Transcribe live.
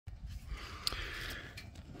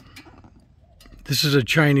This is a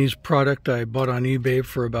Chinese product I bought on eBay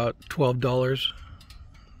for about $12.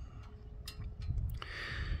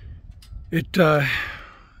 It's a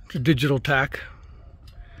digital Tach.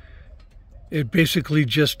 It basically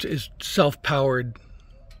just is self-powered.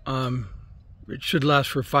 It should last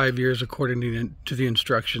for 5 years according to the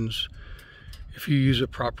instructions if you use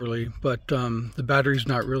it properly, but the battery's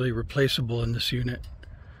not really replaceable in this unit.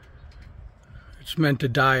 It's meant to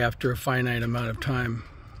die after a finite amount of time.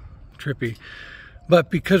 Trippy. But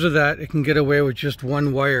because of that, it can get away with just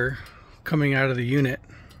one wire coming out of the unit.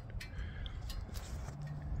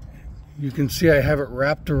 You can see I have it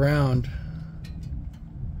wrapped around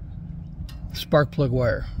the spark plug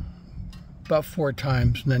wire about 4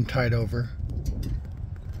 times and then tied over.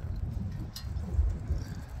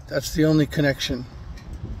 That's the only connection.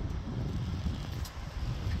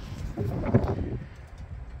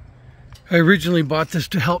 I originally bought this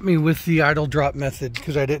to help me with the idle drop method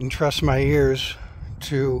because I didn't trust my ears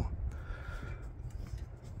to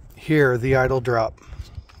hear the idle drop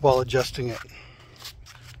while adjusting it.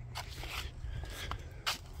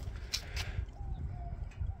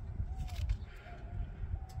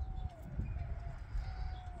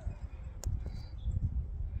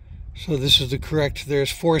 So this is the correct,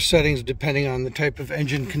 there's 4 settings depending on the type of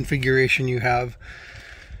engine configuration you have.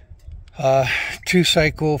 2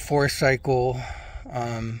 cycle, 4 cycle,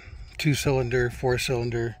 2 cylinder, 4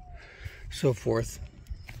 cylinder, so forth.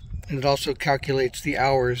 And it also calculates the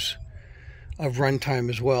hours of runtime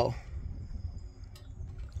as well.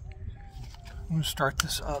 I'm going to start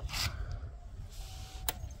this up.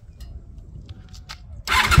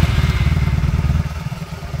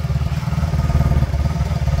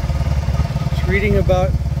 It's reading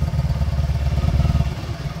about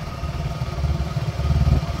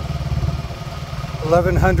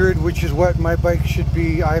 1100, which is what my bike should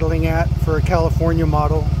be idling at for a California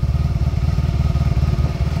model.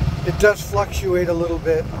 It does fluctuate a little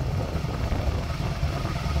bit.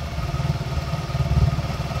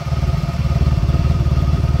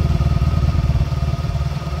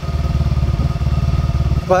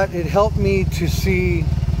 But it helped me to see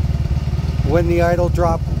when the idle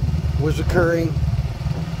drop was occurring.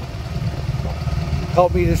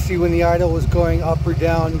 Helped me to see when the idle was going up or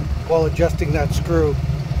down while adjusting that screw.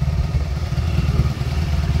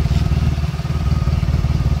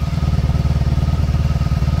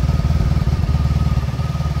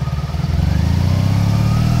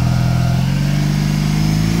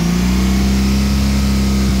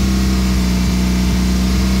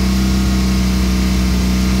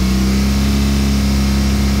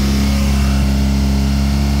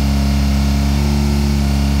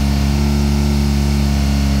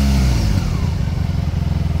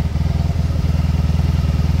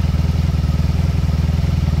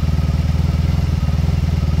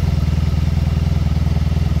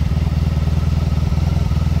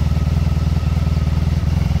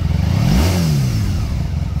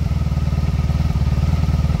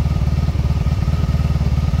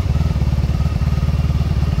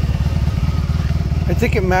 I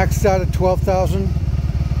think it maxed out at 12,000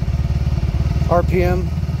 RPM.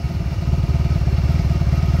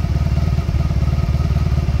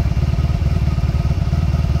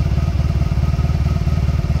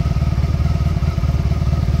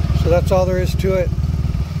 So that's all there is to it.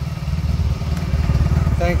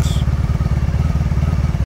 Thanks.